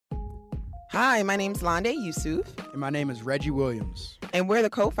Hi, my name's Londe Yusuf. And my name is Reggie Williams. And we're the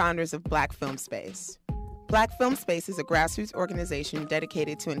co-founders of Black Film Space. Black Film Space is a grassroots organization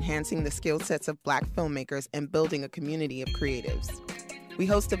dedicated to enhancing the skill sets of Black filmmakers and building a community of creatives. We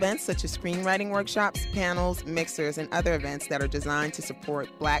host events such as screenwriting workshops, panels, mixers, and other events that are designed to support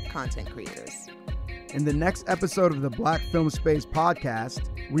Black content creators. In the next episode of the Black Film Space podcast,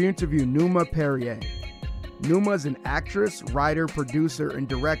 we interview Numa Perrier. Numa is an actress, writer, producer, and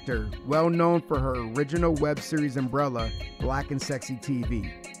director well known for her original web series umbrella, Black and Sexy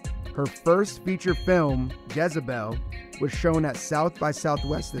TV. Her first feature film, Jezebel, was shown at South by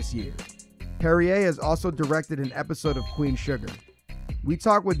Southwest this year. Perrier has also directed an episode of Queen Sugar. We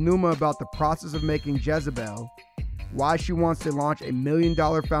talk with Numa about the process of making Jezebel, why she wants to launch $1 million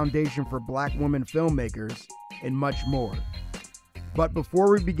foundation for Black women filmmakers, and much more. But before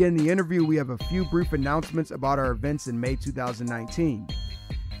we begin the interview, we have a few brief announcements about our events in May 2019.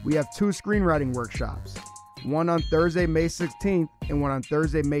 We have 2 screenwriting workshops, one on Thursday, May 16th, and one on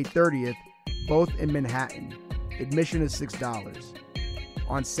Thursday, May 30th, both in Manhattan. Admission is $6.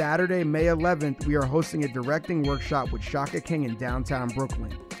 On Saturday, May 11th, we are hosting a directing workshop with Shaka King in downtown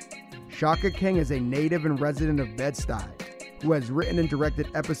Brooklyn. Shaka King is a native and resident of Bed-Stuy, who has written and directed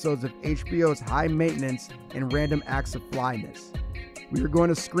episodes of HBO's High Maintenance and Random Acts of Flyness. We are going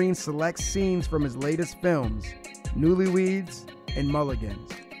to screen select scenes from his latest films, Newlyweds and Mulligans,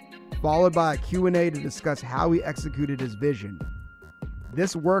 followed by a Q&A to discuss how he executed his vision.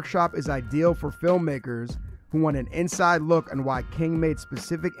 This workshop is ideal for filmmakers who want an inside look on why King made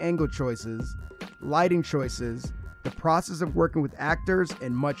specific angle choices, lighting choices, the process of working with actors,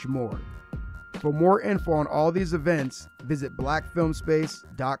 and much more. For more info on all these events, visit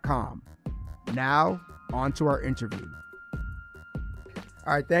blackfilmspace.com. Now, on to our interview.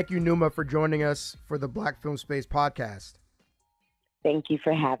 All right, thank you, Numa, for joining us for the Black Film Space podcast. Thank you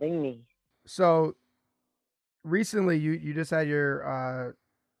for having me. So, recently you just had your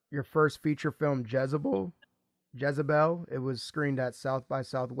first feature film, Jezebel. It was screened at South by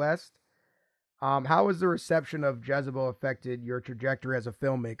Southwest. How has the reception of Jezebel affected your trajectory as a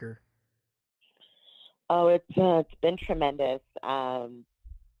filmmaker? Oh, it's been tremendous. I've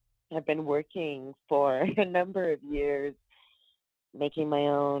been working for a number of years, making my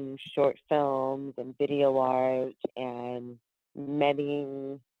own short films and video art and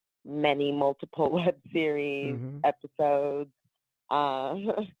many multiple web series, episodes,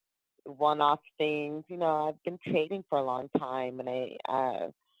 one-off things. You know, I've been creating for a long time,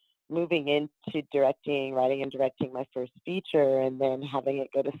 and moving into writing and directing my first feature, and then having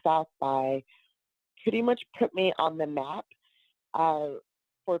it go to South by pretty much put me on the map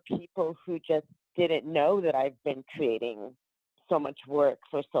for people who just didn't know that I've been creating so much work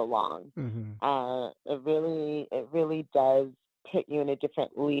for so long. It really does put you in a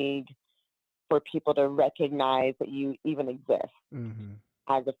different league for people to recognize that you even exist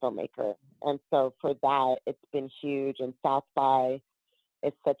as a filmmaker. And so for that, it's been huge. And South by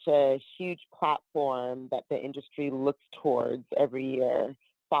is such a huge platform that the industry looks towards every year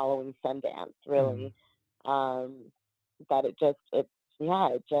following Sundance, really. That it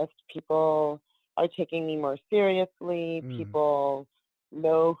just people are taking me more seriously. People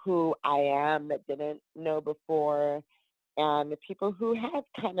know who I am that didn't know before. And the people who have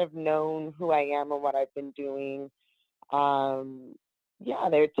kind of known who I am and what I've been doing,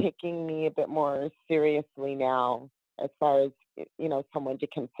 they're taking me a bit more seriously now as far as, you know, someone to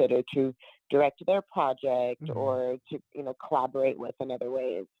consider to direct their project or to, you know, collaborate with in other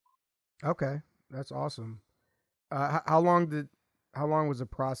ways. Okay, that's awesome. How long was the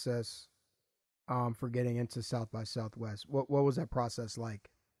process for getting into South by Southwest? What was that process like?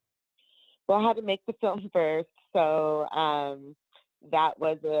 Well, I had to make the film first, so that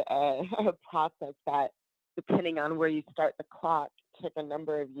was a process that, depending on where you start the clock, took a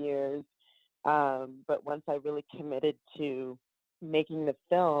number of years. But once I really committed to making the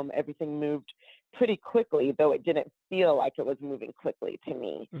film, everything moved pretty quickly, though it didn't feel like it was moving quickly to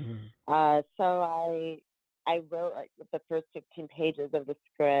me. So I wrote like the first 15 pages of the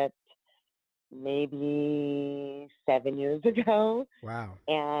script maybe 7 years ago. Wow.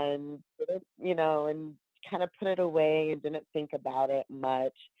 And, you know, and kind of put it away and didn't think about it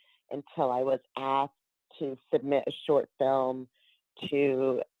much until I was asked to submit a short film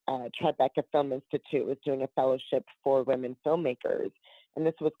to Tribeca Film Institute. Was doing a fellowship for women filmmakers. And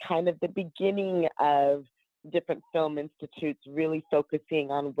this was kind of the beginning of different film institutes really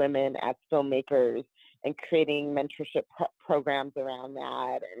focusing on women as filmmakers and creating mentorship programs around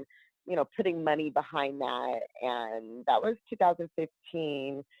that and, you know, putting money behind that. And that was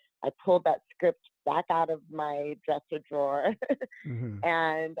 2015. I pulled that script back out of my dresser drawer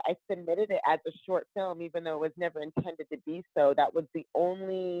and I submitted it as a short film, even though it was never intended to be so. That was the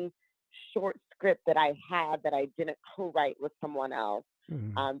only short script that I had that I didn't co-write with someone else.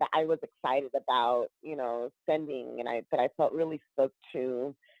 That I was excited about, sending, and that I felt really spoke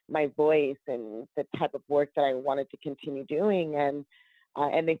to my voice and the type of work that I wanted to continue doing. And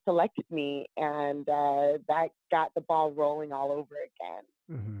they selected me, and that got the ball rolling all over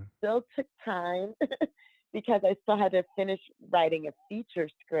again. Still took time because I still had to finish writing a feature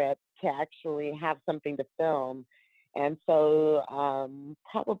script to actually have something to film. And so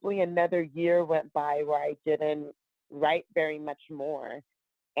probably another year went by where I didn't write very much more.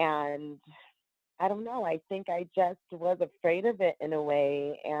 And I don't know, I think I just was afraid of it in a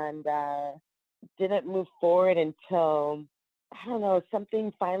way, and didn't move forward until, I don't know,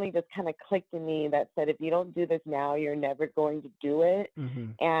 something finally just kind of clicked in me that said, if you don't do this now, you're never going to do it.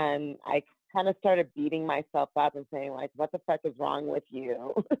 And I kind of started beating myself up and saying, like, what the fuck is wrong with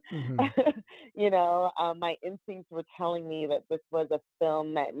you? My instincts were telling me that this was a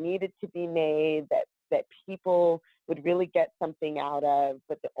film that needed to be made, that people would really get something out of,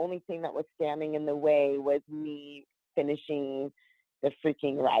 but the only thing that was standing in the way was me finishing the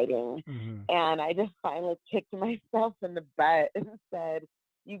freaking writing. And I just finally kicked myself in the butt and said,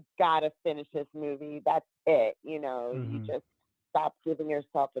 you gotta finish this movie. That's it. You just stop giving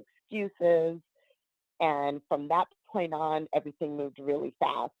yourself excuses. And from that point on, everything moved really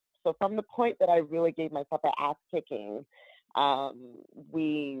fast. So from the point that I really gave myself an ass kicking, I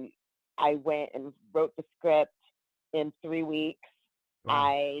went and wrote the script in 3 weeks. Wow.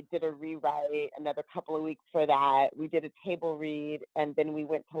 I did a rewrite, another couple of weeks for that. We did a table read, and then we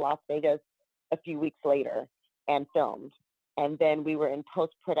went to Las Vegas a few weeks later and filmed. And then we were in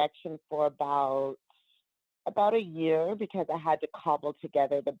post-production for about a year because I had to cobble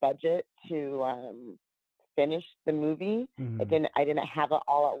together the budget to finish the movie. I didn't have it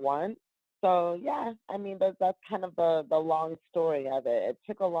all at once. So yeah, I mean, that's kind of the long story of it. It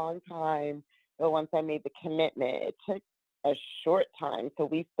took a long time, but once I made the commitment, it took a short time. So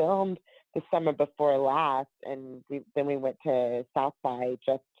we filmed the summer before last, and then we went to South by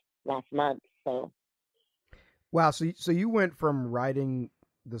just last month. So wow, so you went from writing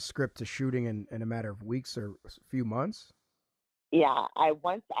the script to shooting in a matter of weeks or a few months? Yeah,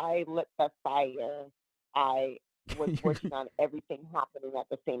 once I lit the fire, I was working on everything happening at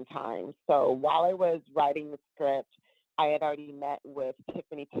the same time. So while I was writing the script, I had already met with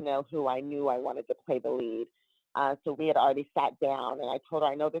Tiffany Tennell, who I knew I wanted to play the lead. So we had already sat down, and I told her,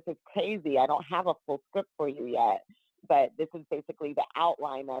 I know this is crazy. I don't have a full script for you yet, but this is basically the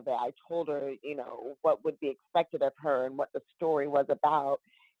outline of it. I told her, what would be expected of her and what the story was about.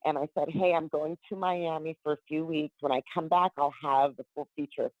 And I said, hey, I'm going to Miami for a few weeks. When I come back, I'll have the full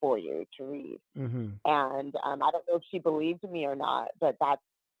feature for you to read. And I don't know if she believed me or not, but that's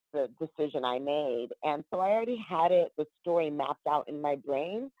the decision I made. And so I already had the story mapped out in my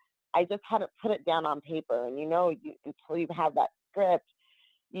brain. I just hadn't put it down on paper. And until you have that script,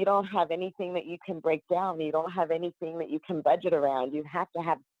 you don't have anything that you can break down. You don't have anything that you can budget around. You have to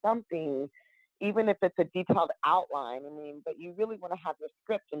have something, even if it's a detailed outline. I mean, but you really want to have your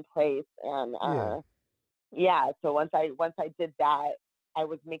script in place. And so once I did that, I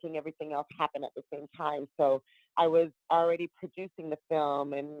was making everything else happen at the same time. So I was already producing the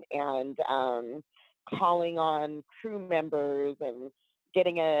film and calling on crew members and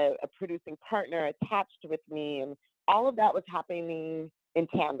getting a producing partner attached with me, and all of that was happening in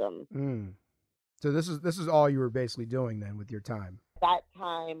tandem. So this is all you were basically doing then with your time? That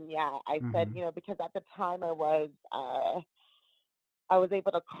time, yeah. I said, because at the time I was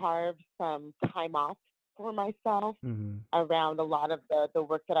able to carve some time off for myself around a lot of the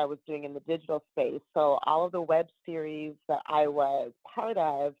work that I was doing in the digital space. So all of the web series that I was part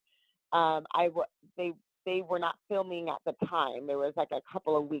of, they were not filming at the time. There was like a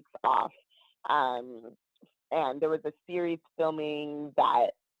couple of weeks off. And there was a series filming that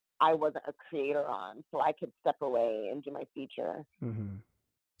I wasn't a creator on, so I could step away and do my feature.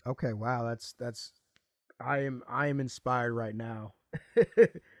 Okay, wow, that's I am inspired right now.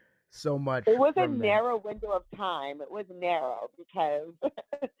 So much. It was a narrow window of time. It was narrow because,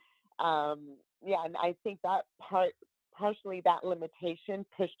 and I think that partially that limitation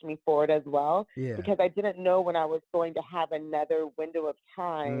pushed me forward as well, because I didn't know when I was going to have another window of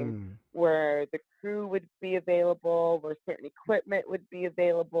time where the crew would be available, where certain equipment would be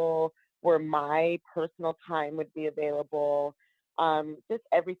available, where my personal time would be available. Just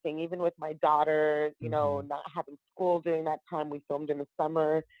everything, even with my daughter, not having school during that time. We filmed in the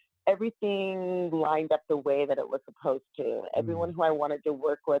summer. everything lined up the way that it was supposed to. Everyone who I wanted to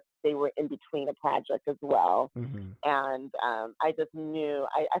work with, they were in between a project as well. And I just knew,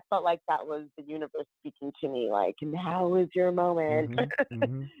 I felt like that was the universe speaking to me, like, now is your moment.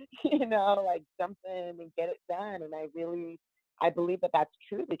 You know, like, jump in and get it done. And I believe that that's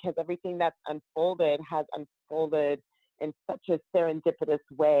true, because everything that's unfolded has unfolded in such a serendipitous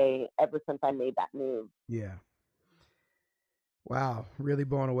way ever since I made that move. Yeah. Wow, really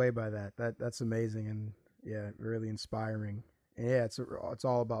blown away by that. That's amazing, and yeah, really inspiring. And yeah, it's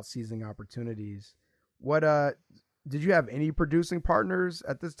all about seizing opportunities. What did you have any producing partners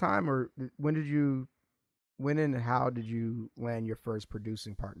at this time, or when and how did you land your first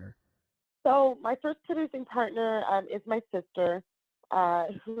producing partner? So my first producing partner is my sister,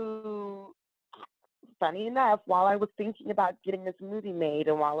 who, funny enough, while I was thinking about getting this movie made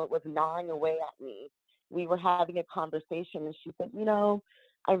and while it was gnawing away at me, we were having a conversation, and she said, you know,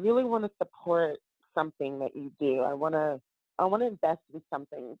 I really want to support something that you do. I want to invest in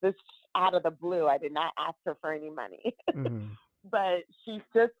something. This out of the blue. I did not ask her for any money, but she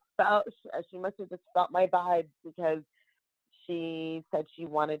must have just felt my vibes, because she said she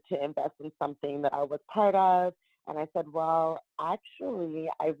wanted to invest in something that I was part of. And I said, well, actually,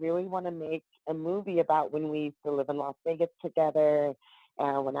 I really want to make a movie about when we used to live in Las Vegas together,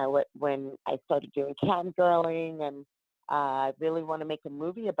 and when I started doing cam girling, and I really want to make a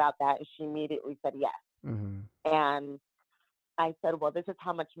movie about that. And she immediately said yes. And I said, well, this is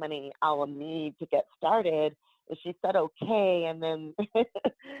how much money I will need to get started. And she said, okay. And then,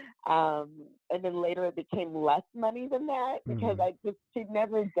 later it became less money than that, because she'd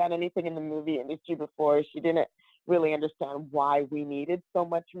never done anything in the movie industry before. She didn't really understand why we needed so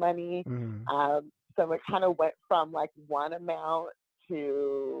much money. So it kind of went from like one amount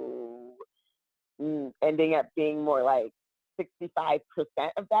to ending up being more like 65%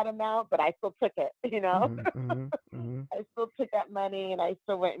 of that amount, but I still took it, you know. I still took that money, and I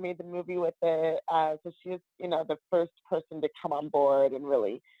still went and made the movie with it. So she was, you know, the first person to come on board and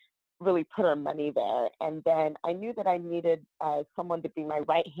really put her money there. And then I knew that I needed someone to be my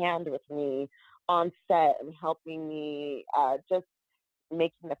right hand with me on set and helping me just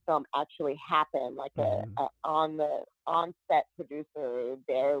making the film actually happen, like a on set producer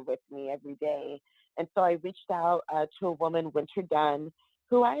there with me every day. And so I reached out to a woman, Winter Dunn,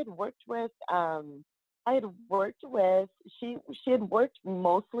 who I had worked with. She had worked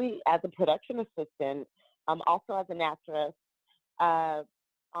mostly as a production assistant, also as an actress on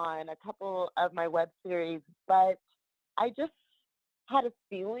a couple of my web series. But I just had a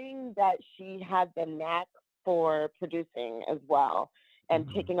feeling that she had the knack for producing as well and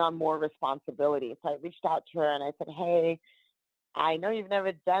taking on more responsibility. So I reached out to her and I said, hey, I know you've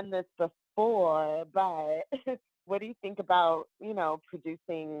never done this before, but what do you think about, you know,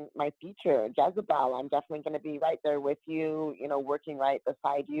 producing my feature, Jezebel? I'm definitely going to be right there with you, you know, working right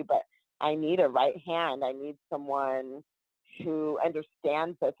beside you, but I need a right hand. I need someone who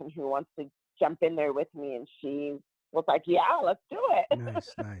understands this and who wants to jump in there with me. And she was like, yeah, let's do it.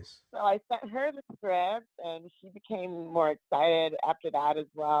 Nice. So I sent her the script, and she became more excited after that as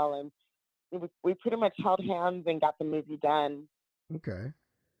well. And we pretty much held hands and got the movie done. Okay.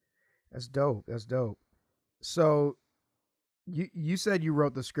 That's dope. So you said you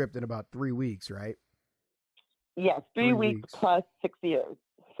wrote the script in about 3 weeks, right? Yes, 3 weeks plus 6 years.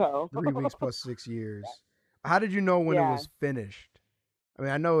 So 3 weeks plus 6 years. How did you know when it was finished? I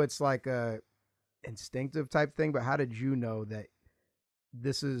mean, I know it's like a instinctive type thing, but how did you know that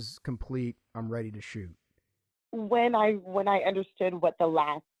this is complete, I'm ready to shoot? When I understood what the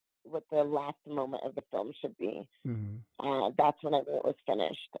last moment of the film should be, that's when I knew it was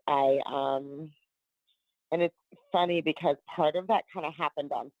finished. And it's funny because part of that kind of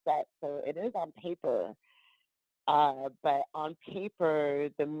happened on set, so it is on paper. But on paper,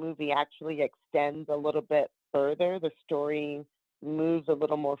 the movie actually extends a little bit further. The story moves a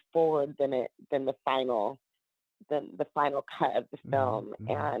little more forward than the final cut of the film.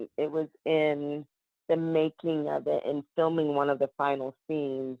 And it was in the making of it and filming one of the final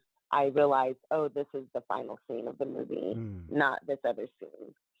scenes, I realized, oh, this is the final scene of the movie, not this other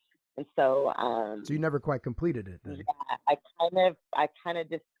scene. And so, so you never quite completed it then? Yeah, I kind of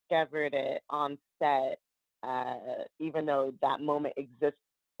discovered it on set. Even though that moment exists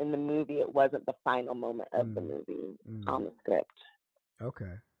in the movie, it wasn't the final moment of the movie on the script.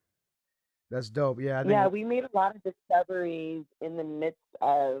 Okay. That's dope. Yeah. I think we made a lot of discoveries in the midst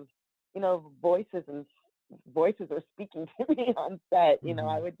of, you know, voices are speaking to me on set. You know,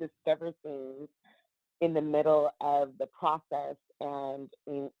 I would discover things in the middle of the process and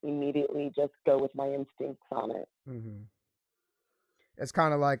immediately just go with my instincts on it. It's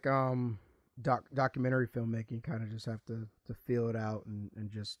kind of like documentary filmmaking. Kind of just have to feel it out and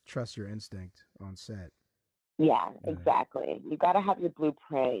just trust your instinct on set. Yeah, exactly. You got to have your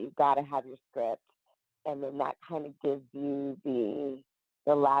blueprint. You got to have your script, and then that kind of gives you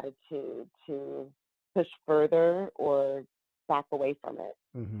the latitude to push further or back away from it.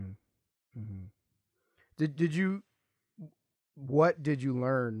 Mm-hmm. Mm-hmm. Did you? What did you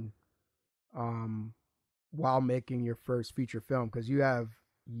learn while making your first feature film? Because you have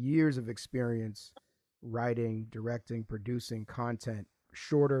years of experience writing, directing, producing content,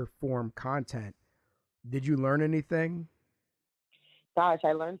 shorter form content. Did you learn anything? Gosh,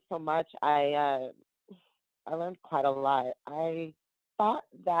 I learned so much. I learned quite a lot. I thought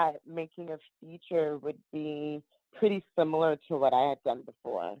that making a feature would be pretty similar to what I had done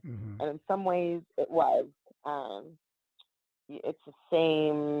before, Mm-hmm. and in some ways it was. It's the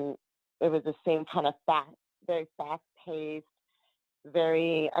same. It was the same kind of very fast paced,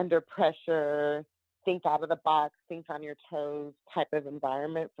 very under pressure, think out of the box, think on your toes type of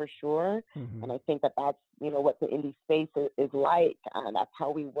environment for sure. Mm-hmm. And I think that that's, what the indie space is like. That's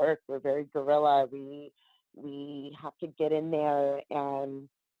how we work. We're very guerrilla. We have to get in there and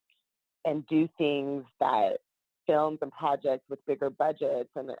do things that films and projects with bigger budgets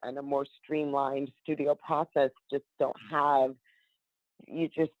and a more streamlined studio process just don't have. You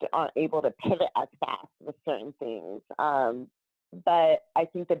just aren't able to pivot as fast with certain things. But I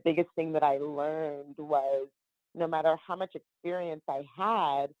think the biggest thing that I learned was no matter how much experience I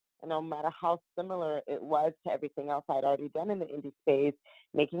had, and no matter how similar it was to everything else I'd already done in the indie space,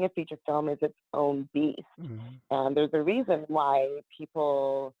 making a feature film is its own beast. Mm-hmm. And there's a reason why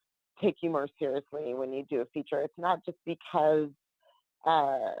people take you more seriously when you do a feature. It's not just because,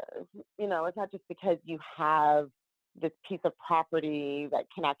 it's not just because you have this piece of property that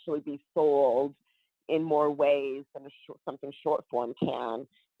can actually be sold in more ways than something short form can.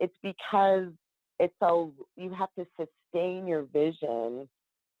 It's because you have to sustain your vision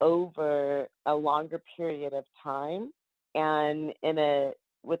over a longer period of time and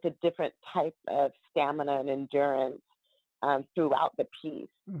with a different type of stamina and endurance throughout the piece.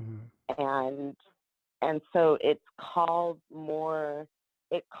 Mm-hmm. And so it calls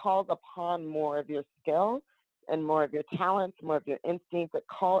upon more of your skill and more of your talents, more of your instincts.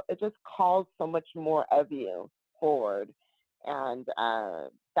 It just calls so much more of you forward. And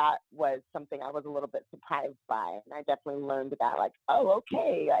that was something I was a little bit surprised by. And I definitely learned that, like, oh,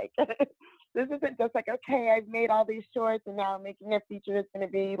 okay, like this isn't just like, okay, I've made all these shorts and now making a feature is going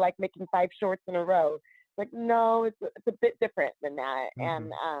to be like making 5 shorts in a row. Like, no, it's a bit different than that.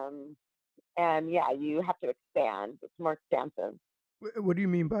 Mm-hmm. And yeah, you have to expand. It's more expansive. What do you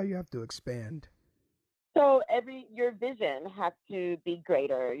mean by you have to expand? So your vision has to be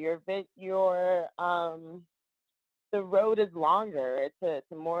greater. The road is longer. It's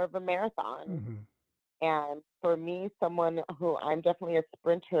more of a marathon. Mm-hmm. And for me, someone who I'm definitely a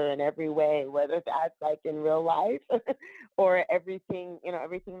sprinter in every way, whether that's like in real life or everything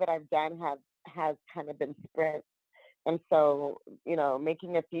that I've done has kind of been sprints. And so,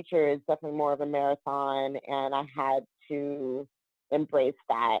 making a feature is definitely more of a marathon, and I had to embrace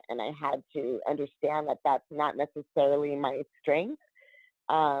that, and I had to understand that that's not necessarily my strength.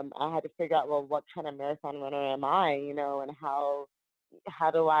 I had to figure out, well, what kind of marathon runner am I, and how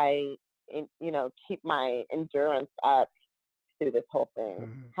do I, keep my endurance up through this whole thing?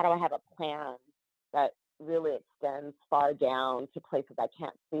 Mm-hmm. How do I have a plan that really extends far down to places I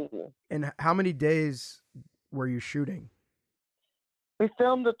can't see? And how many days were you shooting? We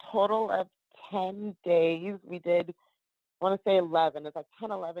filmed a total of 10 days. We did, I want to say 11. It's like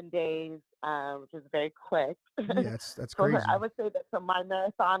 10, 11 days, which is very quick. Yeah, that's crazy. I would say that my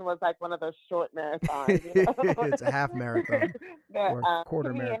marathon was like one of those short marathons. It's a half marathon But, or a quarter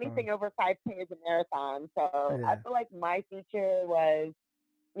to me, marathon. anything over 5K is a marathon. So Yeah. I feel like my feature was,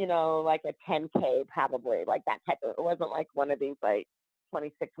 like a 10K probably, like that type of, it wasn't like one of these like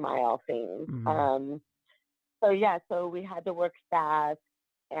 26-mile things. Mm-hmm. So we had to work fast,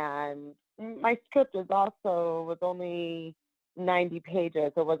 and my script was only 90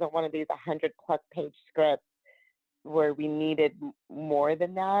 pages. It wasn't one of these 100+ page scripts where we needed more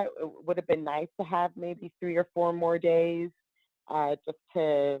than that. It would have been nice to have maybe 3 or 4 more days just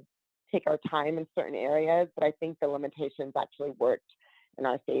to take our time in certain areas. But I think the limitations actually worked in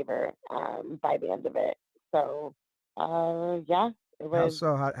our favor by the end of it. So, it was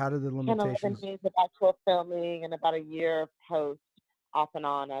How did the 10, 11 limitations? days of actual filming and about a year of post off and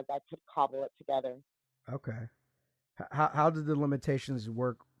on as I could cobble it together. Okay. How did the limitations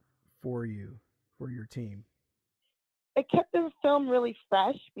work for you, for your team? it kept the film really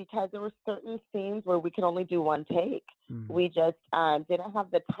fresh because there were certain scenes where we could only do one take. We just didn't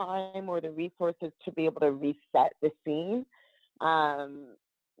have the time or the resources to be able to reset the scene.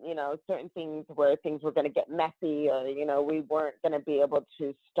 You know, certain things where things were going to get messy, or, you know, we weren't going to be able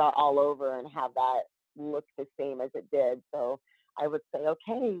to start all over and have that look the same as it did. So I would say,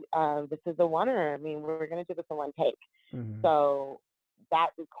 okay, this is a oneer. I mean, we're going to do this in one take. So that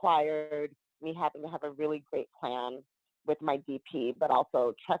required me having to have a really great plan with my DP, but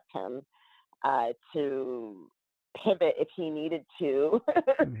also trust him to pivot if he needed to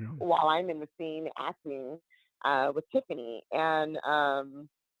while I'm in the scene acting with Tiffany. And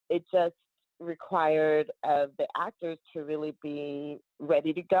it just required the actors to really be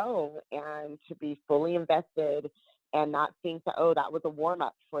ready to go and to be fully invested and not think that, oh, that was a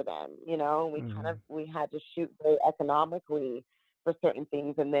warm-up for them. You know, we had to shoot very economically for certain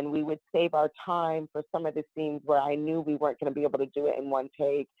things, and then we would save our time for some of the scenes where I knew we weren't going to be able to do it in one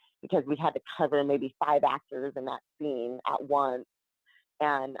take because we had to cover maybe 5 actors in that scene at once.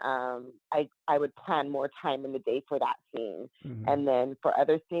 And I would plan more time in the day for that scene. And then for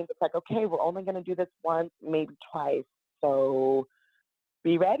other scenes, it's like, okay, we're only going to do this once, maybe twice. So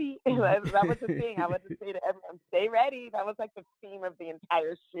be ready. That was the thing. I would just say to everyone, stay ready. That was like the theme of the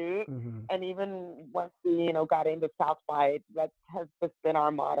entire shoot. And even once we, you know, got into South by, that has just been our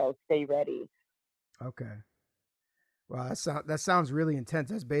motto, stay ready. Okay. Wow, that sounds really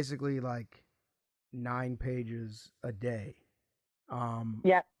intense. That's basically like 9 pages a day.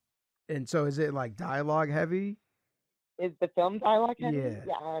 Yeah. And so is it like dialogue heavy? Is the film dialogue heavy?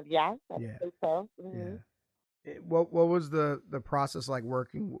 Yeah. I think so. Yeah. What was the process like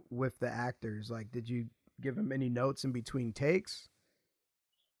working with the actors? Like, did you give them any notes in between takes?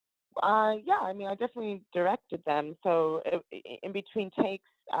 Yeah, I mean, I definitely directed them. So in between takes,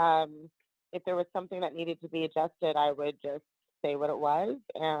 if there was something that needed to be adjusted, I would just say what it was,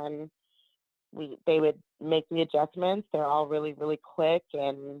 and they would make the adjustments. They're all really, really quick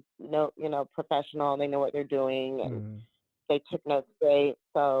and professional. They know what they're doing, and they took notes great.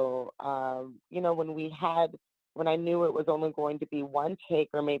 So, when I knew it was only going to be 1 take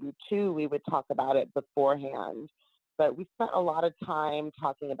or maybe 2, we would talk about it beforehand. But we spent a lot of time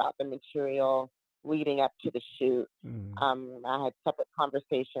talking about the material leading up to the shoot. I had separate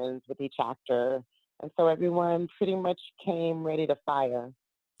conversations with each actor, and so everyone pretty much came ready to fire.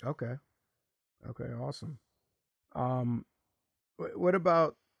 Okay, awesome. What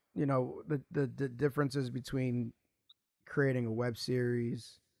about, you know, the differences between creating a web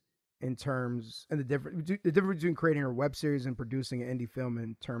series in terms, and the difference between creating a web series and producing an indie film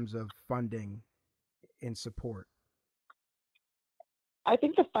in terms of funding and support? I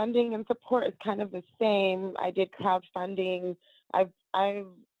think the funding and support is kind of the same. I did crowdfunding. I've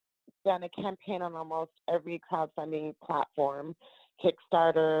done a campaign on almost every crowdfunding platform: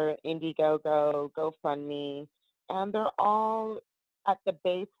 Kickstarter, Indiegogo, GoFundMe, and they're all at the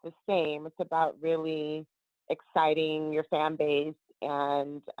base the same. It's about really exciting your fan base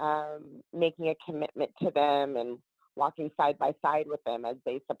and making a commitment to them and walking side by side with them as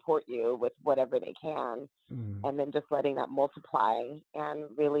they support you with whatever they can. And then just letting that multiply and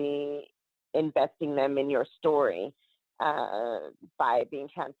really investing them in your story by being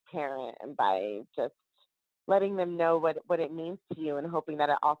transparent and by just letting them know what it means to you and hoping that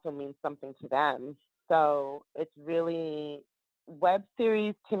it also means something to them. So it's really, web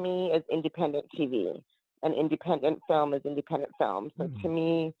series to me is independent TV, and independent film is independent film. So to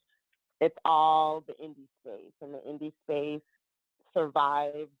me, it's all the indie space, and the indie space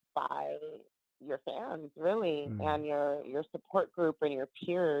survives by your fans, really, and your support group and your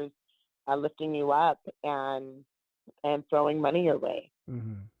peers lifting you up and throwing money your way.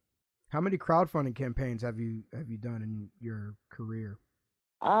 How many crowdfunding campaigns have you done in your career?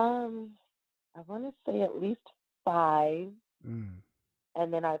 I want to say at least 5.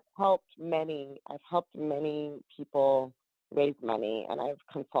 And then I've helped many people raise money, and I've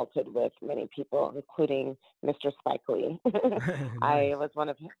consulted with many people, including Mr. Spike Lee. Nice. I was one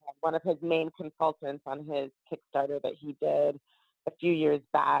of his main consultants on his Kickstarter that he did a few years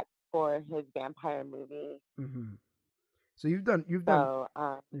back for his vampire movie. So you've done.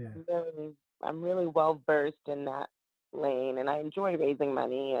 I'm really well versed in that lane, and I enjoy raising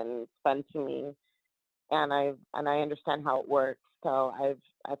money, and it's fun to me, and I understand how it works. So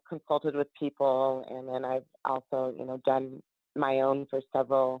I've consulted with people, and then I've also, done my own for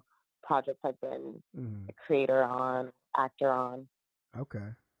several projects I've been a creator on, actor on.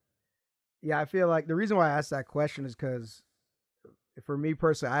 Okay. Yeah, I feel like the reason why I asked that question is because for me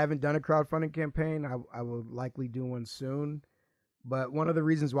personally, I haven't done a crowdfunding campaign. I will likely do one soon. But one of the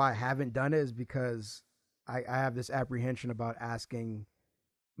reasons why I haven't done it is because I have this apprehension about asking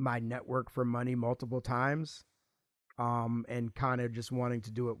my network for money multiple times, and kind of just wanting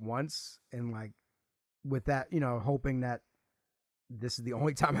to do it once, and like with that, hoping that this is the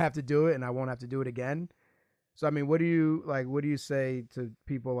only time I have to do it and I won't have to do it again. So, I mean, what do you say to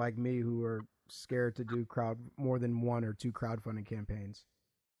people like me who are scared to do more than one or two crowdfunding campaigns?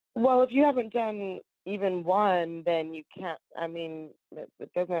 Well, if you haven't done even one, then you can't, I mean,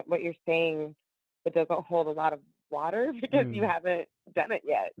 what you're saying, it doesn't hold a lot of water because you haven't done it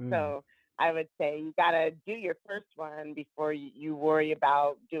yet. So I would say you got to do your first one before you worry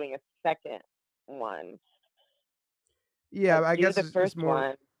about doing a second one. Yeah, like, I guess do the first more...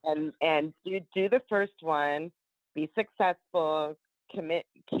 one and you do the first one, be successful,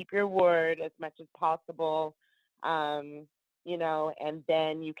 keep your word as much as possible, and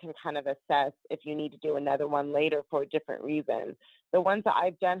then you can kind of assess if you need to do another one later for a different reason. The ones that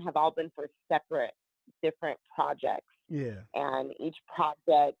I've done have all been for separate, different projects. Yeah. And each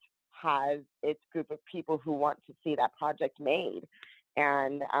project has its group of people who want to see that project made.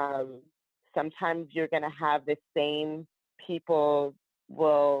 And sometimes you're going to have the same people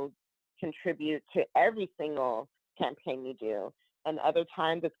will contribute to every single campaign you do. And other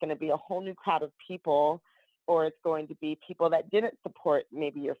times it's going to be a whole new crowd of people, or it's going to be people that didn't support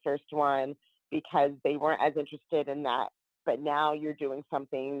maybe your first one because they weren't as interested in that. But now you're doing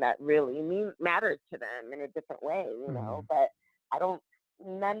something that really matters to them in a different way, But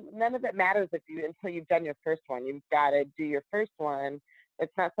none of it matters until you've done your first one. You've got to do your first one.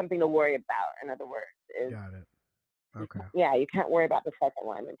 It's not something to worry about, in other words. Got it. Okay. Yeah, you can't worry about the second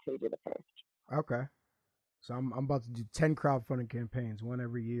one until you do the first. Okay. So I'm about to do 10 crowdfunding campaigns, one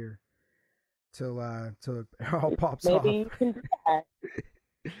every year, till it all pops off. Maybe you can do that.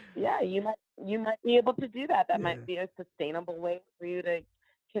 Yeah, you might be able to do that. That might be a sustainable way for you to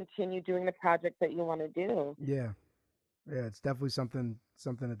continue doing the project that you want to do. Yeah, it's definitely something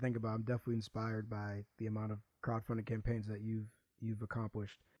to think about. I'm definitely inspired by the amount of crowdfunding campaigns that you've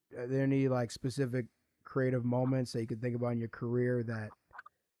accomplished. Are there any like specific creative moments that you could think about in your career that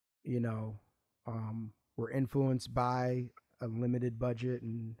were influenced by a limited budget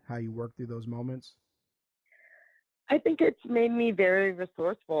and how you work through those moments? I think it's made me very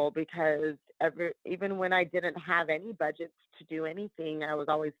resourceful because even when I didn't have any budgets to do anything, I was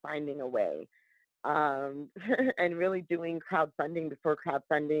always finding a way. And really doing crowdfunding before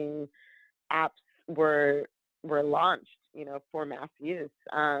crowdfunding apps were launched, for mass use.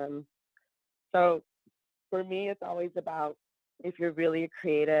 So for me, it's always about, if you're really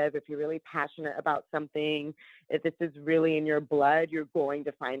creative, if you're really passionate about something, if this is really in your blood, you're going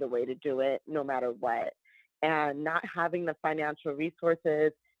to find a way to do it no matter what. And not having the financial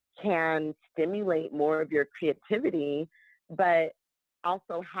resources can stimulate more of your creativity, but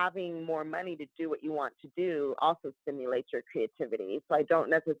also having more money to do what you want to do also stimulates your creativity. So I don't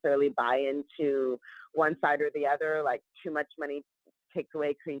necessarily buy into one side or the other, like too much money takes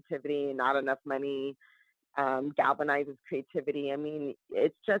away creativity, not enough money galvanizes creativity. I mean,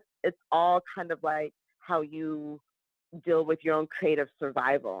 it's all kind of like how you deal with your own creative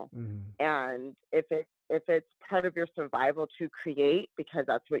survival. And if it's part of your survival to create, because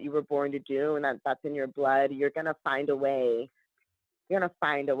that's what you were born to do and that's in your blood, you're going to find a way. You're going to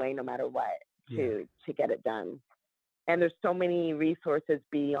find a way no matter what to get it done. And there's so many resources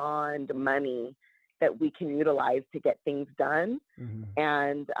beyond money that we can utilize to get things done.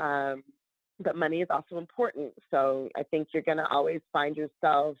 And but money is also important. So I think you're going to always find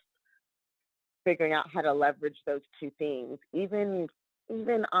yourself figuring out how to leverage those two things, even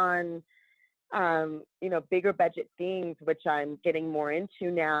on, bigger budget things, which I'm getting more into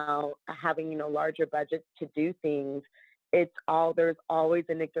now, having, larger budgets to do things. There's always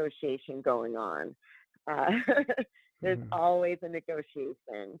a negotiation going on. There's always a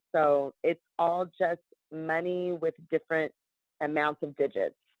negotiation. So it's all just money with different amounts of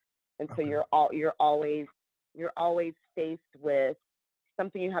digits. And so you're always faced with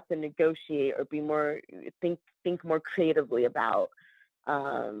something you have to negotiate or think more creatively about.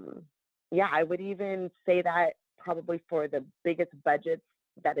 I would even say that probably for the biggest budgets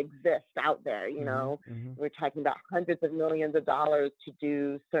that exist out there, we're talking about hundreds of millions of dollars to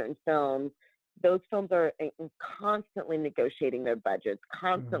do certain films. Those films are constantly negotiating their budgets,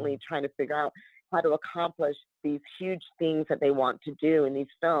 constantly trying to figure out how to accomplish these huge things that they want to do in these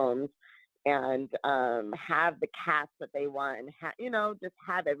films, and have the cast that they want, and just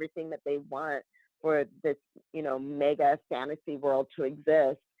have everything that they want for this, mega fantasy world to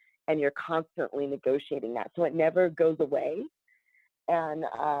exist. And you're constantly negotiating that, so it never goes away. And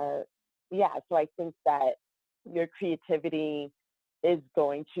so I think that your creativity is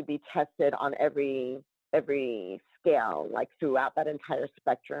going to be tested on every scale, like throughout that entire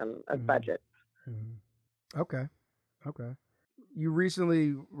spectrum of budgets. Okay. You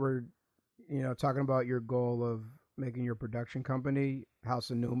recently were, talking about your goal of making your production company, House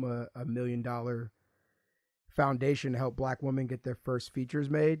of Numa, $1 million foundation to help Black women get their first features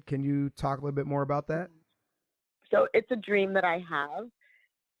made. Can you talk a little bit more about that? So it's a dream that I have.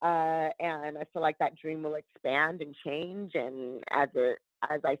 And I feel like that dream will expand and change, and as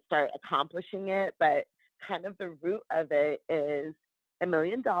I start accomplishing it. But kind of the root of it is $1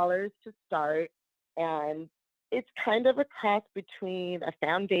 million to start, and it's kind of a cross between a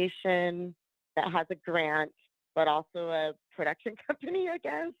foundation that has a grant, but also a production company, I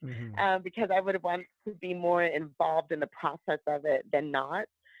guess, because I would want to be more involved in the process of it than not.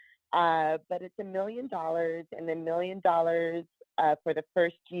 But it's $1 million, and $1 million for the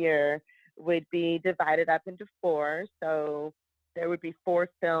first year would be divided up into 4. So there would be 4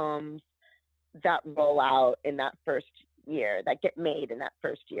 films that roll out in that first year, that get made in that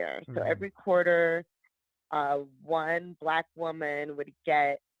first year. So every quarter, one Black woman would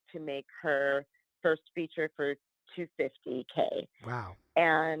get to make her first feature for $250K. Wow.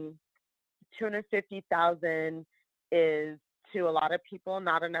 And $250,000 is, to a lot of people,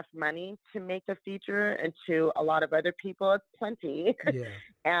 not enough money to make a feature, and to a lot of other people, it's plenty. Yeah.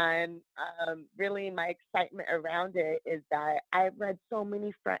 And really, my excitement around it is that I've read so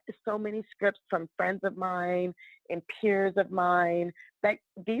many scripts from friends of mine and peers of mine that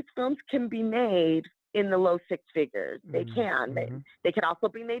these films can be made in the low 6 figures. They can. They can also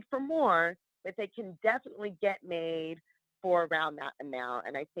be made for more, but they can definitely get made for around that amount.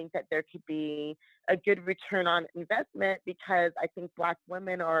 And I think that there could be a good return on investment, because I think Black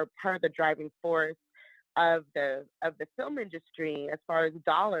women are part of the driving force of the film industry as far as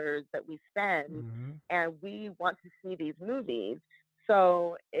dollars that we spend, and we want to see these movies.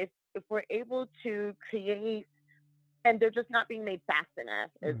 So if we're able to create, and they're just not being made fast enough,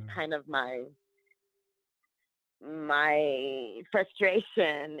 is kind of my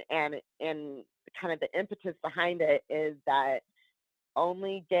frustration, and kind of the impetus behind it is that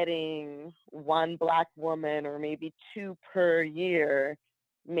only getting one Black woman, or maybe 2 per year,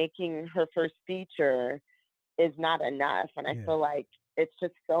 making her first feature is not enough. And I feel like it's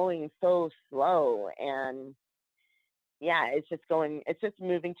just going so slow, and it's just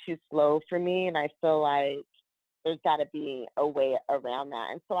moving too slow for me. And I feel like there's got to be a way around that.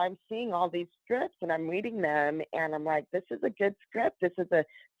 And so I'm seeing all these scripts, and I'm reading them, and I'm like, this is a good script. This is a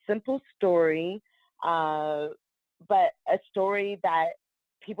simple story, but a story that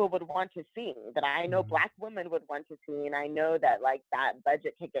people would want to see, that I know Black women would want to see. And I know that, like, that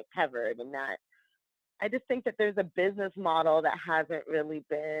budget can get covered, and that I just think that there's a business model that hasn't really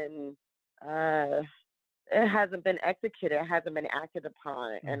been, it hasn't been executed, it hasn't been acted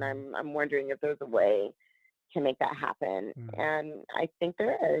upon. And I'm wondering if there's a way to make that happen. And I think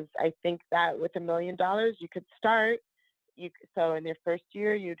there is. I think that with $1 million, you could start. So in your first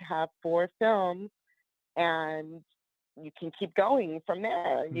year, you'd have 4 films, and you can keep going from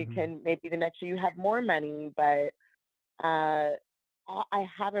there. You can, maybe the next year you have more money, but I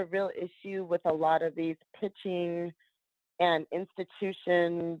have a real issue with a lot of these pitching and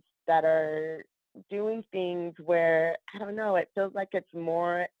institutions that are doing things where, I don't know, it feels like it's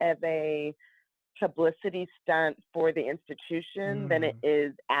more of a publicity stunt for the institution than it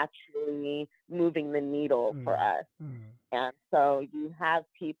is actually moving the needle for us. And so you have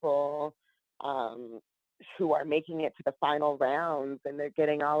people who are making it to the final rounds, and they're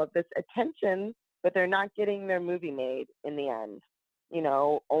getting all of this attention, but they're not getting their movie made in the end.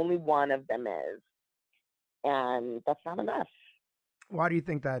 Only one of them is. And that's not enough. Why do you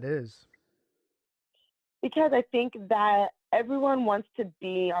think that is? Because I think that everyone wants to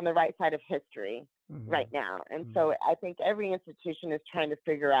be on the right side of history right now. And so I think every institution is trying to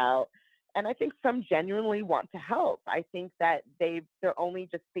figure out, and I think some genuinely want to help. I think that they're only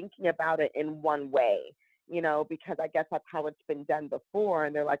just thinking about it in one way, because I guess that's how it's been done before.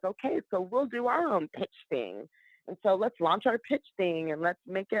 And they're like, okay, so we'll do our own pitch thing. And so let's launch our pitch thing, and let's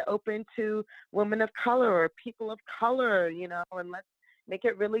make it open to women of color or people of color, and let's make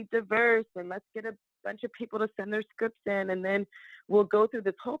it really diverse, and let's get a bunch of people to send their scripts in, and then we'll go through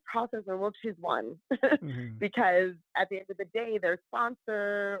this whole process, and we'll choose one. Because at the end of the day, their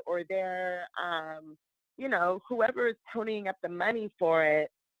sponsor or their, whoever is toning up the money for it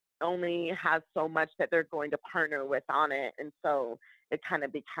only has so much that they're going to partner with on it. And so it kind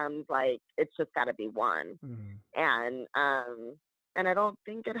of becomes like, it's just got to be one. And I don't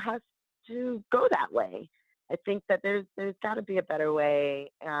think it has to go that way. I think that there's got to be a better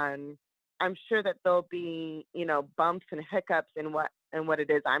way. And I'm sure that there'll be, bumps and hiccups in what it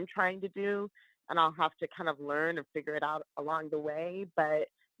is I'm trying to do, and I'll have to kind of learn and figure it out along the way. But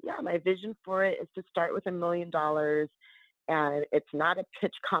yeah, my vision for it is to start with $1 million, and it's not a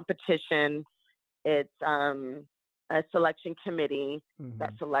pitch competition. It's a selection committee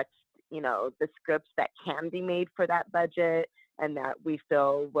that selects, the scripts that can be made for that budget and that we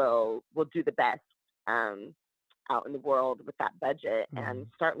feel will do the best out in the world with that budget and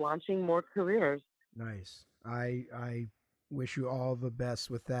start launching more careers. Nice. I wish you all the best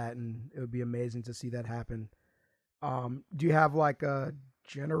with that, and it would be amazing to see that happen. Do you have like a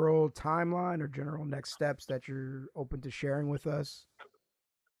general timeline or general next steps that you're open to sharing with us?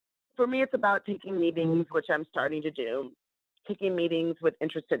 For me, it's about taking meetings, which I'm starting to do, taking meetings with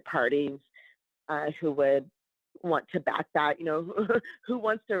interested parties who would want to back that, who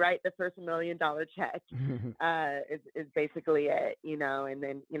wants to write the first $1 million check is basically it, and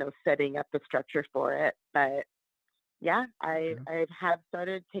then, setting up the structure for it. But yeah, I have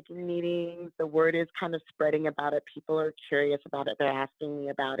started taking meetings. The word is kind of spreading about it. People are curious about it. They're asking me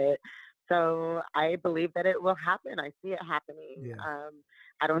about it. So I believe that it will happen. I see it happening. Yeah.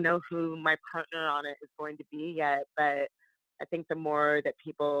 I don't know who my partner on it is going to be yet, but I think the more that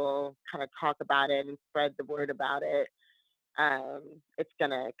people kind of talk about it and spread the word about it, it's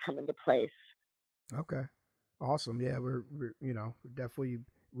going to come into place. Okay. Awesome. Yeah, we're definitely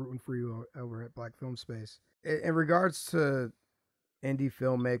rooting for you over at Black Film Space. In regards to indie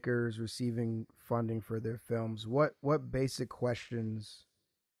filmmakers receiving funding for their films, what basic questions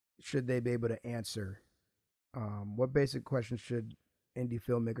should they be able to answer? What basic questions should indie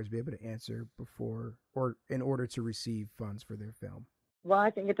filmmakers be able to answer before or in order to receive funds for their film? Well,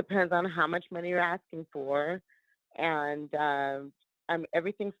 I think it depends on how much money you're asking for. And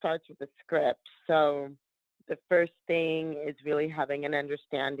everything starts with the script. So the first thing is really having an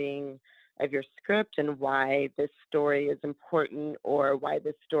understanding of your script and why this story is important or why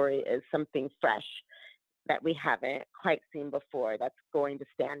this story is something fresh that we haven't quite seen before that's going to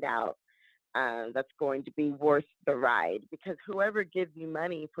stand out, that's going to be worth the ride. Because whoever gives you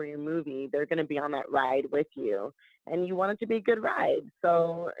money for your movie, they're going to be on that ride with you. And you want it to be a good ride.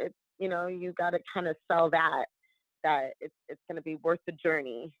 So it's, you got to kind of sell that it's going to be worth the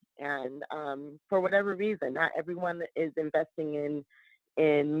journey. And for whatever reason, not everyone is investing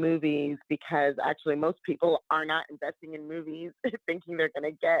in movies, because actually most people are not investing in movies thinking they're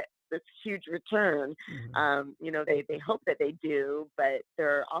going to get this huge return. They hope that they do, but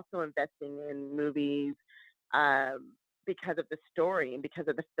they're also investing in movies because of the story and because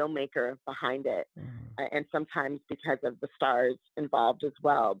of the filmmaker behind it, and sometimes because of the stars involved as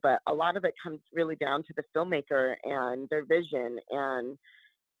well. But a lot of it comes really down to the filmmaker and their vision, and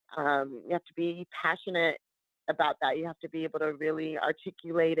you have to be passionate about that. You have to be able to really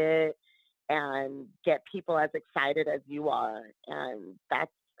articulate it and get people as excited as you are, and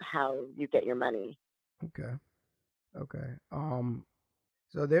that's how you get your money. Okay.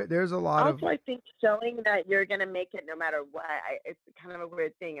 So there's a lot also, I think showing that you're going to make it no matter what, it's kind of a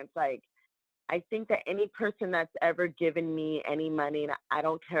weird thing. It's like, I think that any person that's ever given me any money, and I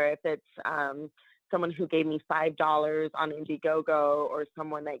don't care if it's someone who gave me $5 on Indiegogo or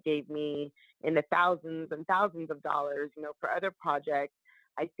someone that gave me in the thousands and thousands of dollars, for other projects,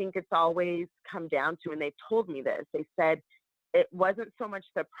 I think it's always come down to, and they told me this, they said, it wasn't so much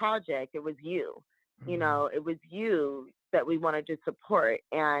the project, it was you. It was you that we wanted to support.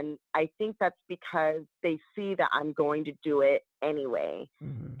 And I think that's because they see that I'm going to do it anyway.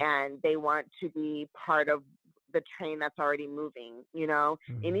 And they want to be part of the train that's already moving,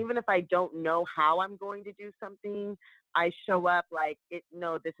 and even if I don't know how I'm going to do something, I show up like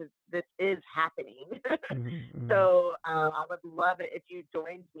this is happening. So I would love it if you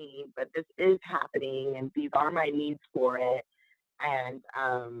joined me, but this is happening and these are my needs for it. And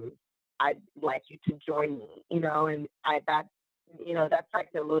I'd like you to join me, and that's like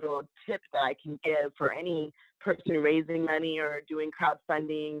a little tip that I can give for any person raising money or doing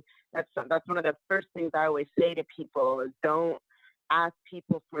crowdfunding. That's one of the first things I always say to people is don't ask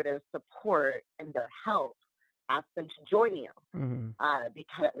people for their support and their help. Ask them to join you,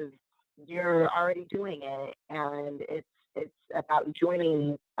 because you're already doing it, and it's about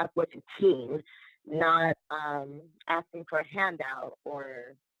joining up with a team, not asking for a handout,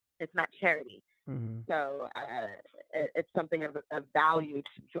 or it's not charity. So it's something of value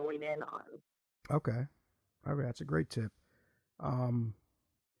to join in on. Okay, that's a great tip.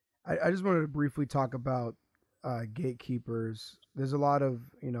 I just wanted to briefly talk about gatekeepers. There's a lot of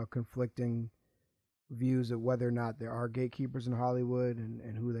conflicting views of whether or not there are gatekeepers in Hollywood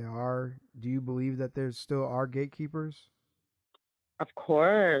and who they are. Do you believe that there still are gatekeepers? Of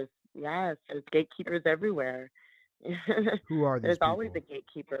course, yes. There's gatekeepers everywhere. Who are these There's people? always a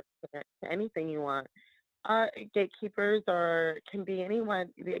gatekeeper to anything you want. Gatekeepers can be anyone.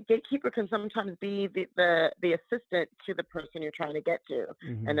 The gatekeeper can sometimes be the assistant to the person you're trying to get to,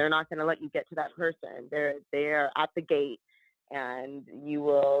 and they're not going to let you get to that person. They're at the gate, and you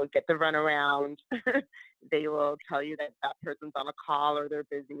will get the runaround. They will tell you that that person's on a call, or they're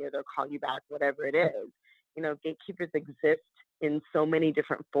busy, or they'll call you back, whatever it is. Gatekeepers exist in so many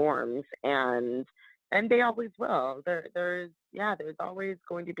different forms, and they always will. There's always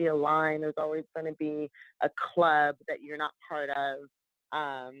going to be a line. There's always going to be a club that you're not part of.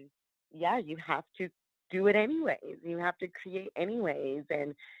 You have to do it anyways. You have to create anyways.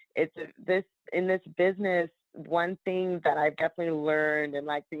 And it's in this business, one thing that I've definitely learned in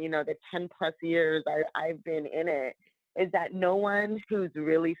the 10 plus years I've been in it is that no one who's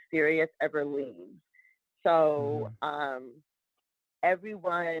really serious ever leaves. So,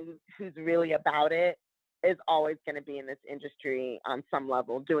 everyone who's really about it is always going to be in this industry on some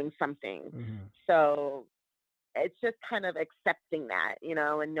level doing something. So it's just kind of accepting that,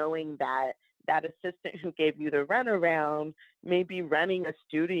 and knowing that that assistant who gave you the runaround may be running a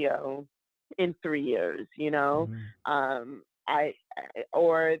studio in 3 years,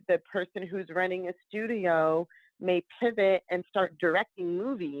 or the person who's running a studio may pivot and start directing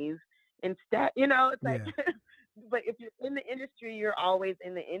movies instead, it's like, but if you're in the industry, you're always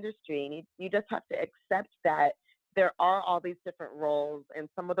in the industry, and you just have to accept that there are all these different roles, and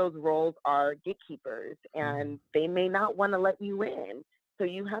some of those roles are gatekeepers, and they may not want to let you in. So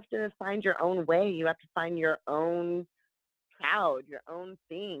you have to find your own way. You have to find your own crowd, your own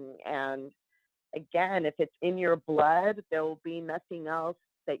thing. And again, if it's in your blood, there will be nothing else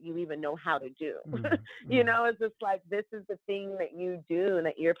that you even know how to do. It's just like, this is the thing that you do and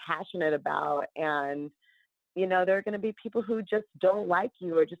that you're passionate about. And there are going to be people who just don't like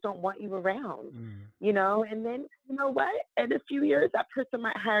you or just don't want you around, and then, what? In a few years, that person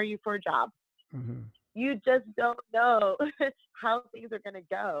might hire you for a job. You just don't know how things are going to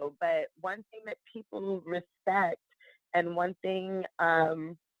go. But one thing that people respect, and one thing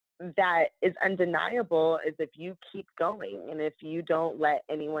that is undeniable, is if you keep going and if you don't let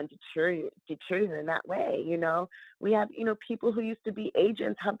anyone deter you in that way. We have, people who used to be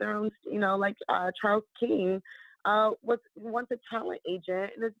agents have their own, like Charles King was once a talent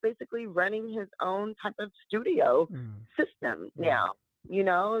agent and is basically running his own type of studio system now,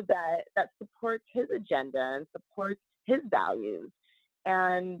 that supports his agenda and supports his values.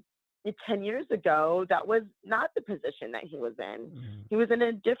 And 10 years ago, that was not the position that he was in. He was in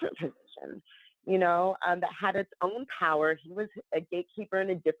a different position, that had its own power. He was a gatekeeper in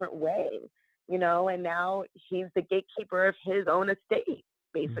a different way, and now he's the gatekeeper of his own estate,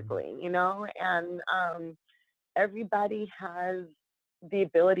 basically, and everybody has the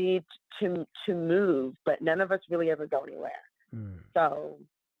ability to move, but none of us really ever go anywhere. So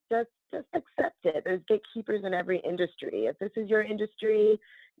just accept it. There's gatekeepers in every industry. If this is your industry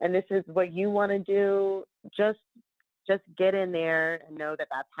and this is what you want to do, just get in there and know that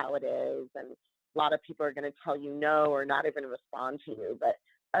that's how it is. And a lot of people are going to tell you no or not even respond to you, but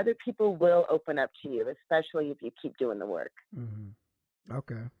other people will open up to you, especially if you keep doing the work.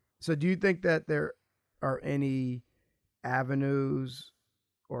 Okay. So do you think that there are any avenues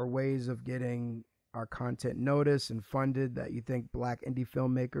or ways of getting our content noticed and funded that you think Black indie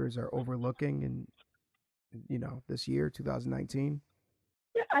filmmakers are overlooking in, this year, 2019?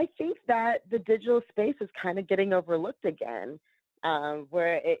 Yeah, I think that the digital space is kind of getting overlooked again,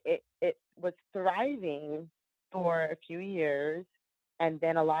 where it was thriving for a few years. And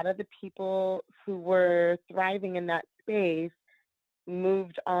then a lot of the people who were thriving in that space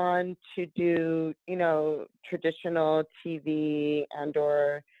moved on to do, traditional TV and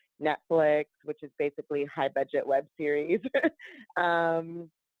or Netflix, which is basically high budget web series, and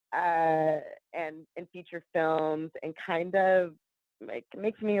feature films, and kind of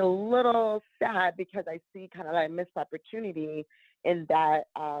makes me a little sad because I see kind of that missed opportunity in that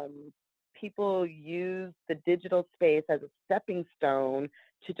people use the digital space as a stepping stone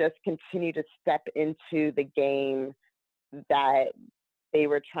to just continue to step into the game that they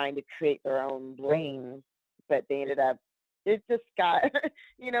were trying to create their own lane, but they ended up, it just got,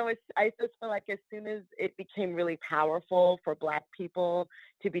 I just feel like as soon as it became really powerful for Black people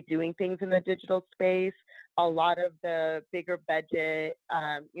to be doing things in the digital space, a lot of the bigger budget,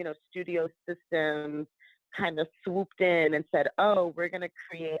 studio systems kind of swooped in and said, oh, we're going to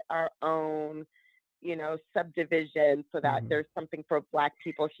create our own, subdivision so that there's something for Black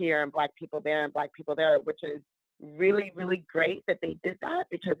people here and Black people there and Black people there, which is really, really great that they did that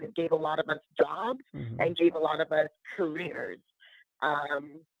because it gave a lot of us jobs and gave a lot of us careers.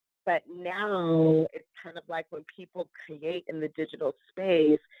 But now it's kind of like when people create in the digital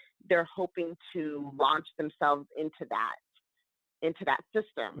space, they're hoping to launch themselves into that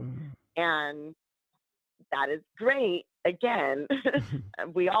system. And that is great. Again,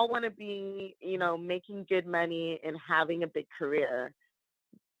 we all want to be, making good money and having a big career.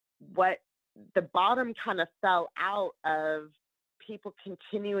 What the bottom kind of fell out of people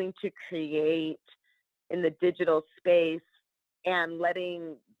continuing to create in the digital space and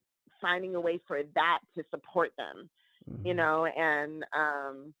finding a way for that to support them, and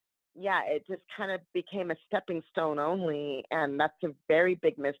it just kind of became a stepping stone only, and that's a very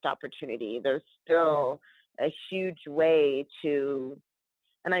big missed opportunity. There's still a huge way to,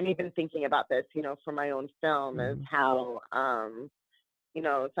 and I'm even thinking about this, for my own film, is how,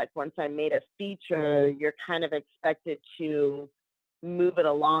 it's like once I made a feature, you're kind of expected to move it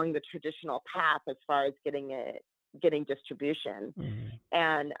along the traditional path as far as getting distribution.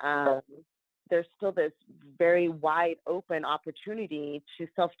 And there's still this very wide open opportunity to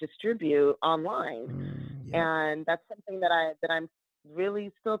self-distribute online. And that's something that I'm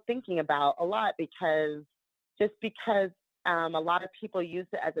really still thinking about a lot, because a lot of people use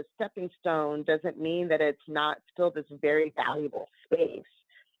it as a stepping stone doesn't mean that it's not still this very valuable space.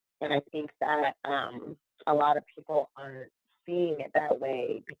 And I think that a lot of people aren't seeing it that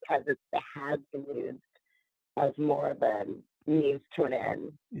way because it has been used as more of a means to an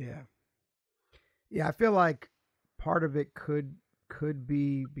end. Yeah, I feel like part of it could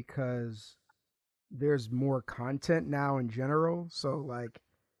be because there's more content now in general. So like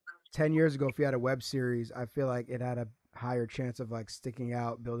 10 years ago, if you had a web series, I feel like it had a higher chance of like sticking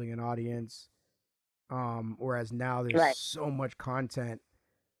out, building an audience. Whereas now there's so much content.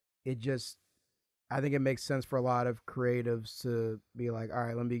 I think it makes sense for a lot of creatives to be like, all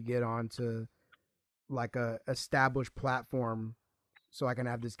right, let me get on to like a established platform so I can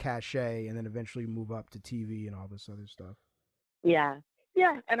have this cachet and then eventually move up to TV and all this other stuff. Yeah,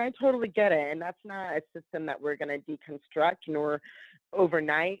 and I totally get it. And that's not a system that we're going to deconstruct nor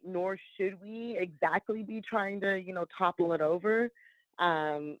overnight, nor should we exactly be trying to, topple it over.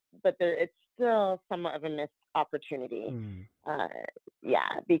 But it's still somewhat of a missed opportunity.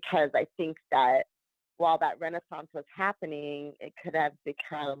 Because I think that while that renaissance was happening, it could have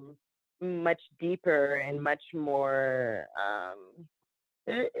become much deeper and much more,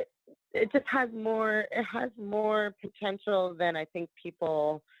 it just has more potential than I think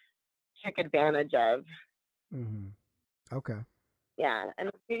people took advantage of. Okay. Yeah.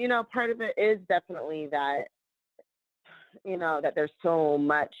 And, part of it is definitely that, that there's so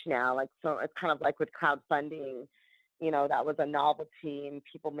much now, so it's kind of like with crowdfunding, that was a novelty and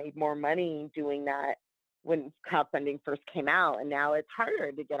people made more money doing that when crowdfunding first came out. And now it's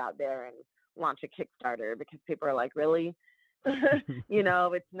harder to get out there and launch a Kickstarter because people are like, really?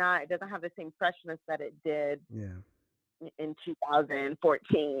 It doesn't have the same freshness that it did in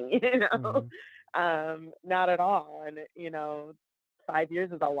 2014, not at all. And, 5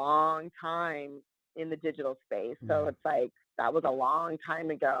 years is a long time in the digital space. So it's like, that was a long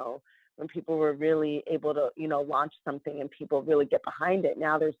time ago when people were really able to, launch something and people really get behind it.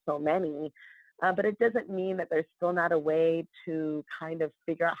 Now there's so many, but it doesn't mean that there's still not a way to kind of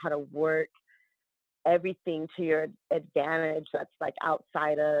figure out how to work everything to your advantage that's like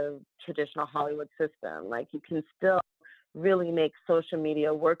outside of traditional Hollywood system. Like you can still really make social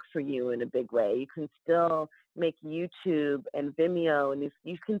media work for you in a big way. You can still make YouTube and Vimeo, and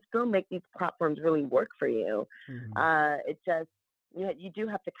you can still make these platforms really work for you. It just, you do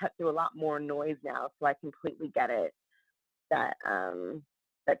have to cut through a lot more noise now. So I completely get it that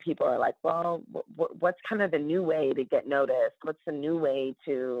people are like, well, what's kind of the new way to get noticed? What's the new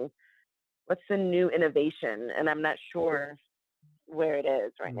innovation? And I'm not sure where it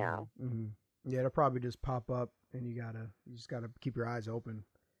is right now. Yeah, it'll probably just pop up and you just gotta keep your eyes open.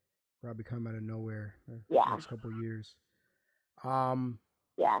 Probably come out of nowhere next couple of years.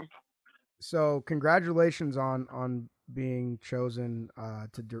 So congratulations on being chosen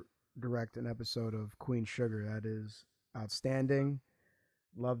to direct an episode of Queen Sugar. That is outstanding.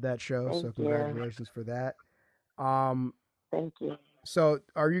 Love that show. Thank you. Congratulations for that. Thank you. So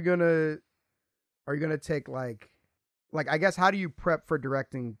are you gonna take like I guess, how do you prep for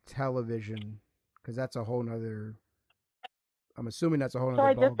directing television? Because that's a whole nother, I'm assuming that's a whole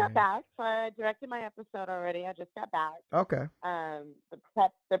nother. So I just got back. So I directed my episode already. I just got back. Okay.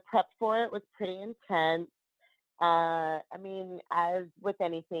 The prep for it was pretty intense. I mean, as with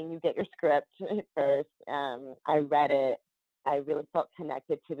anything, you get your script first. I read it. I really felt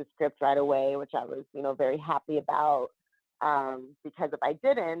connected to the script right away, which I was, very happy about. Because if I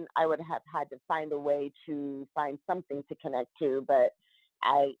didn't, I would have had to find a way to find something to connect to. But,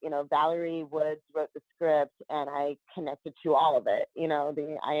 Valerie Woods wrote the script, and I connected to all of it.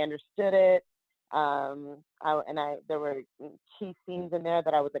 I understood it. There were key scenes in there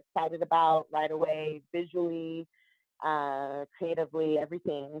that I was excited about right away, visually, creatively,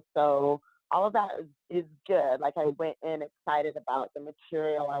 everything. So all of that is good. Like, I went in excited about the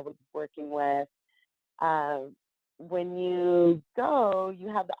material I was working with. When you go, you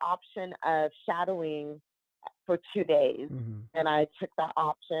have the option of shadowing for 2 days. And I took that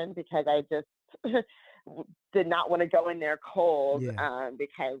option because I just did not want to go in there cold,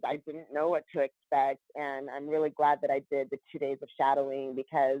 because I didn't know what to expect. And I'm really glad that I did the 2 days of shadowing,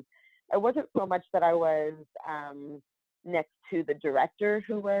 because it wasn't so much that I was next to the director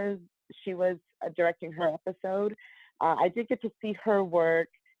she was directing her episode. I did get to see her work,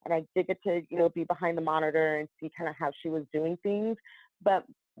 and I did get to, be behind the monitor and see kind of how she was doing things. But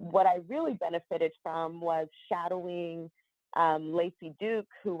what I really benefited from was shadowing Lacey Duke,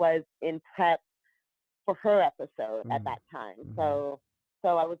 who was in prep for her episode at that time. So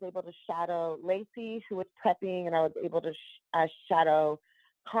I was able to shadow Lacey, who was prepping, and I was able to shadow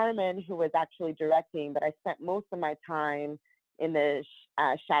Carmen, who was actually directing. But I spent most of my time in the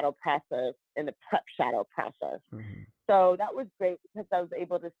shadow process, in the prep shadow process. So that was great, because I was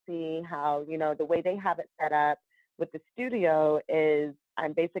able to see how, the way they have it set up with the studio is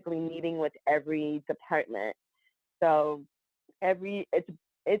I'm basically meeting with every department. So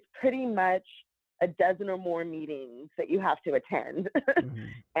it's pretty much a dozen or more meetings that you have to attend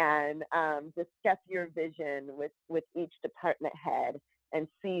and discuss your vision with each department head and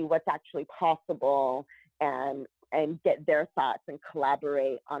see what's actually possible, and get their thoughts and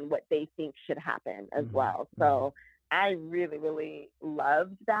collaborate on what they think should happen as well. So I really, really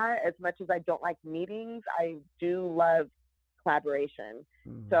loved that. As much as I don't like meetings, I do love collaboration.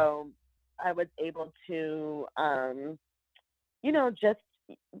 So I was able to, just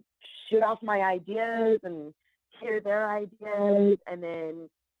shoot off my ideas and hear their ideas, and then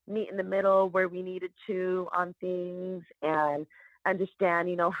meet in the middle where we needed to on things, and understand,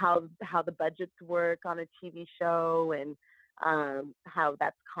 how the budgets work on a TV show, and how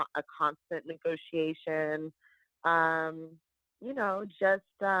that's a constant negotiation.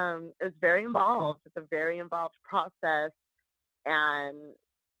 It's very involved. It's a very involved process, and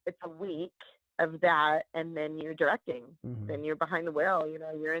it's a week of that, and then you're directing. Then you're behind the wheel.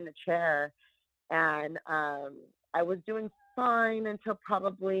 You're in the chair, and I was doing fine until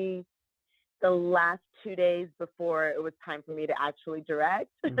probably the last 2 days before it was time for me to actually direct.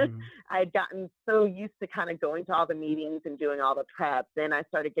 I had gotten so used to kind of going to all the meetings and doing all the prep. Then I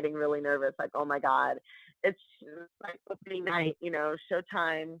started getting really nervous, like, oh my God, it's like opening night,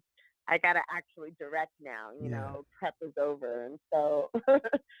 showtime. I got to actually direct now, prep is over.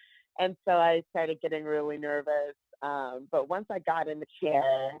 And so, I started getting really nervous. But once I got in the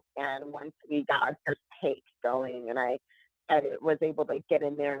chair, and once we got our first take going, and I was able to get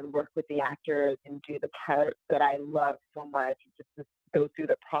in there and work with the actors and do the part that I love so much, just to go through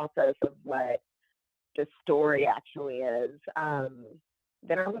the process of what the story actually is,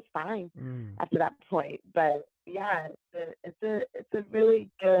 then I was fine after that point. But yeah, it's a really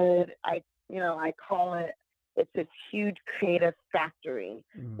good, I call it, it's this huge creative factory.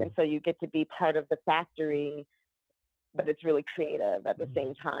 And so you get to be part of the factory, but it's really creative at the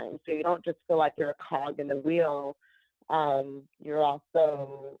same time. So you don't just feel like you're a cog in the wheel. You're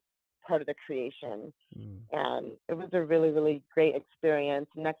also part of the creation. And it was a really, really great experience.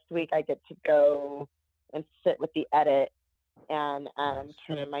 Next week, I get to go and sit with the edit and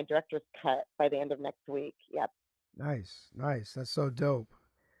turn in my director's cut by the end of next week. Yep. Nice. That's so dope.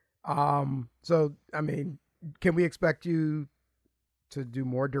 So, I mean, can we expect you to do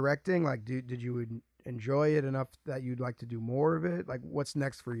more directing? Like, did you enjoy it enough that you'd like to do more of it? Like, what's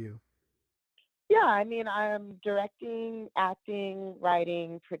next for you? Yeah, I mean, I'm directing, acting,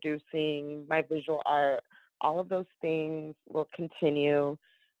 writing, producing, my visual art, all of those things will continue.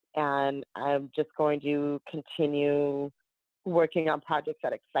 And I'm just going to continue working on projects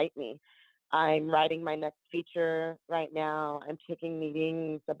that excite me. I'm writing my next feature right now. I'm taking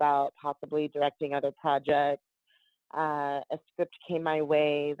meetings about possibly directing other projects. A script came my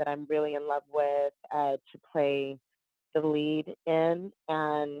way that I'm really in love with to play the lead in,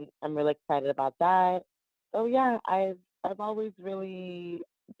 and I'm really excited about that. So yeah, I've always really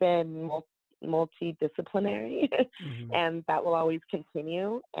been multidisciplinary, and that will always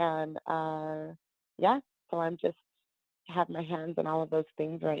continue. And so I'm just have my hands on all of those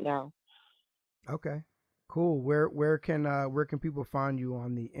things right now. Okay, cool. Where can people find you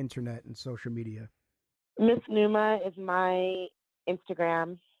on the internet and social media? Miss Numa is my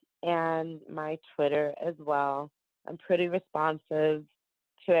Instagram and my Twitter as well. I'm pretty responsive.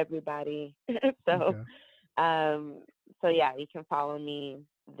 to everybody. So yeah, you can follow me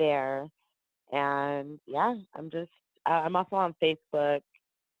there. And yeah, I'm also on Facebook.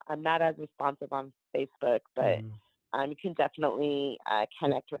 I'm not as responsive on Facebook, but you can definitely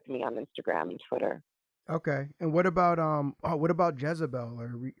connect with me on Instagram and Twitter. Okay. And what about Jezebel?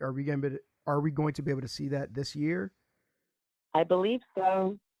 Are we going to be able to see that this year? I believe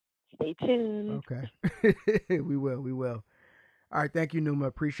so. Stay tuned. Okay. We will. All right. Thank you, Numa.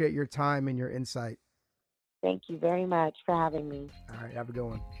 Appreciate your time and your insight. Thank you very much for having me. All right. Have a good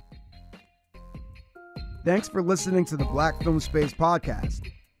one. Thanks for listening to the Black Film Space podcast.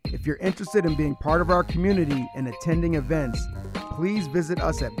 If you're interested in being part of our community and attending events, please visit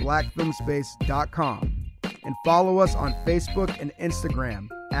us at blackfilmspace.com and follow us on Facebook and Instagram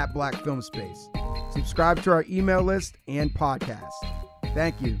at Black Film Space. Subscribe to our email list and podcast.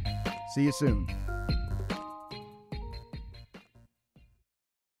 Thank you. See you soon.